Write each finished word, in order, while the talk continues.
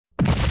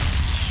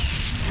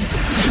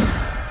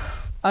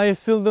I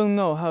still don't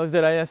know how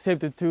that I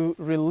accepted to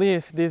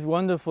release this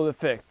wonderful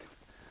effect.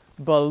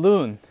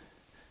 Balloon,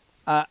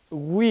 a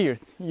weird,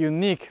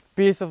 unique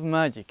piece of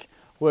magic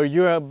where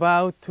you're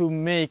about to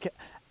make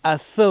a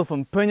cell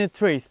phone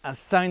penetrate a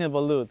signed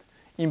balloon.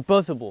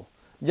 Impossible,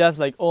 just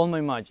like all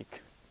my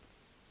magic.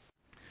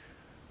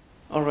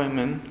 Alright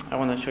man, I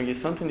want to show you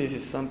something. This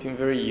is something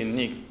very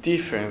unique,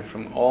 different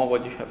from all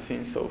what you have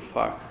seen so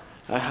far.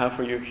 I have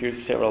for you here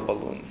several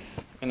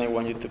balloons, and I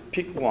want you to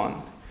pick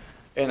one,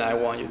 and I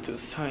want you to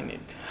sign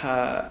it.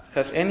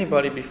 Has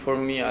anybody before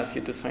me asked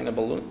you to sign a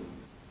balloon?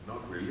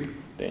 Not really.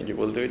 Then you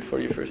will do it for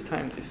your first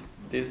time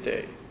this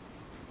day.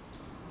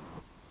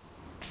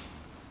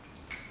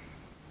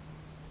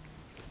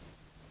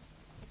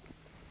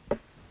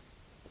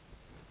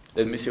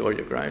 Let me see what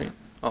you're writing.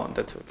 Oh,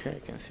 that's okay, I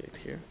can see it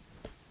here.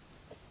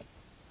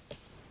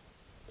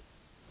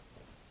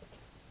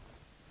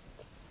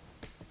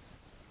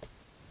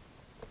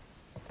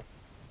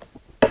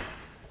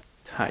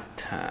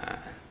 Titan.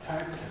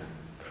 Titan.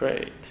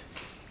 Great.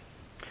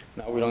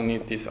 Now we don't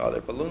need these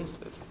other balloons.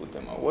 Let's put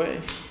them away.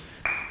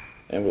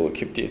 And we'll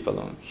keep this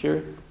balloon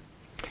here.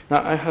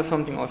 Now I have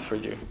something else for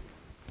you.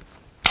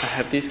 I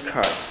have this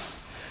card,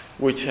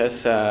 which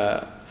has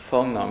a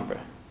phone number.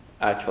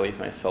 Actually, it's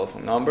my cell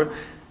phone number.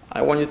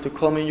 I want you to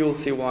call me. You'll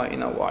see why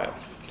in a while.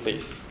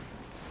 Please.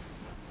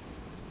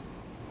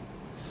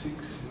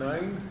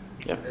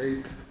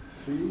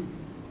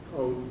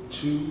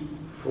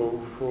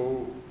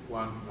 6983024411.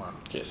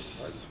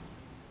 Yes.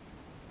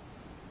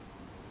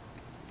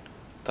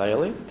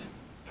 Dial it.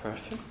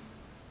 Perfect.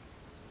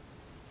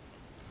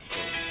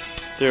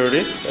 There it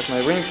is. That's my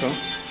ringtone.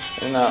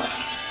 And now,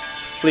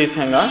 please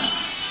hang on.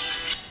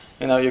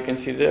 And now you can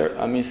see there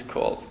a missed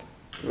call.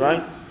 Right?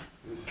 Yes.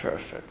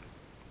 Perfect.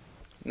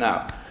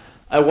 Now,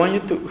 I want you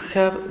to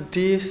have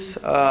this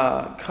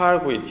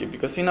card with you,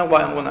 because in a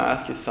while I'm going to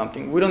ask you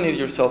something. We don't need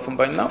your cell phone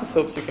by now,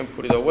 so you can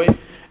put it away.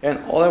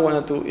 And all I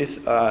want to do is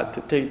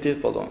to take this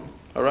balloon.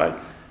 All right?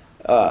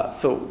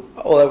 So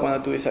all I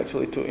want to do is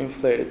actually to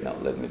inflate it. Now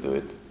let me do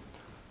it.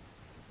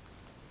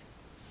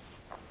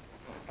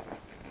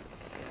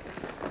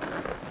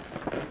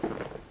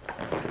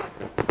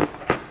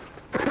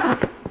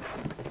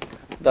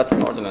 That's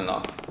more than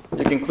enough.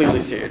 You can clearly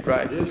see it,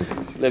 right? Yes.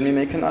 Let me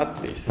make a knot,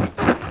 please.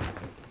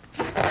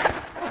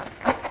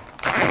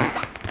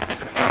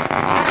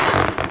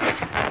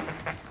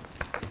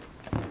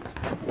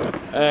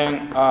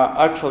 And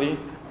actually,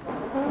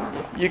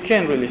 you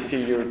can't really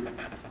see your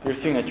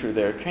signature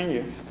there, can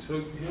you?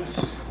 So,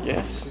 yes.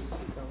 Yes.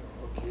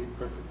 Okay,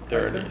 perfect.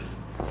 There it is.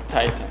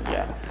 Titan,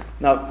 yeah.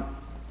 Now,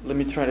 let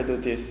me try to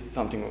do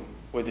something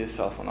with this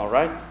cell phone, all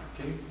right?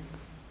 Okay.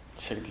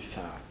 Check this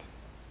out.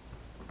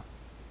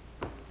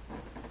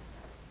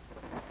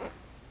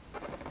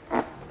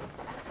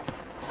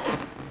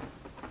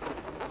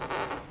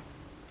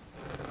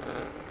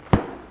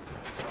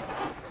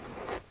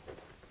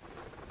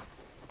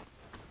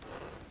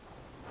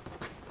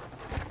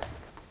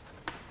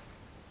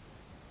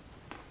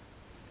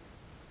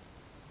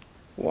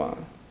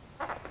 One,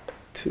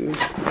 two,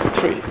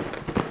 three.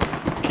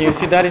 Can you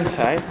see that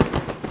inside?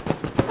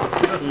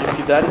 Can you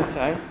see that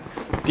inside?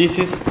 This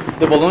is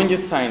the balloon you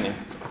signed it.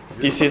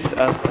 This is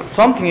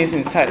something is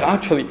inside.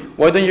 Actually,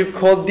 why don't you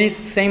call this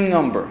same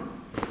number,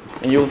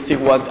 and you'll see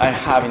what I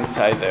have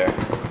inside there.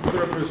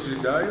 Should I press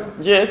redial?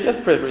 Yes,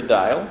 just press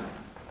redial.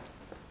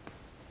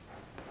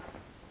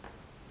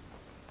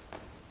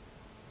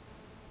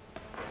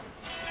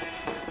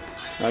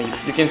 Now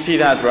you can see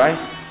that, right?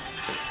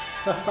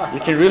 You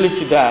can really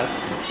see that.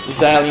 It's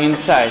dialing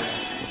inside.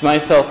 It's my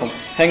cell phone.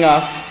 Hang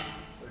off.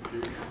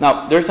 Okay.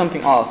 Now, there's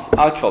something else.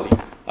 Actually,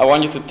 I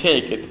want you to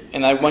take it,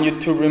 and I want you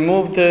to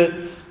remove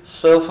the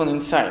cell phone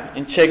inside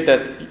and check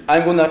that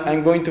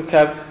I'm going to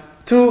have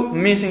 2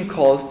 missing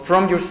calls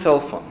from your cell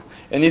phone,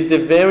 and it's the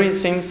very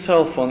same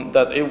cell phone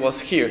that it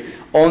was here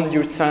on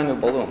your signed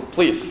balloon.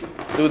 Please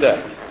do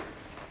that.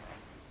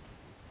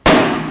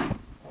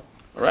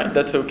 All right,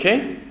 that's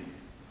okay.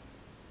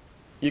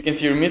 You can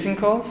see your missing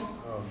calls.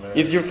 Oh, man.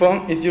 Is your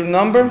phone? Is your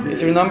number? Yes,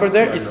 is your number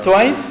there? my It's number.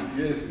 twice.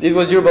 Yes. This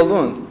was your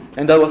balloon,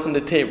 and that was on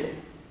the table.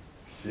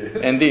 Yes.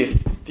 And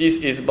this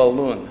is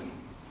balloon.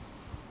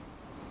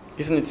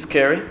 Isn't it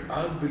scary?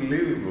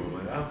 Unbelievable,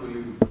 man.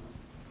 Unbelievable.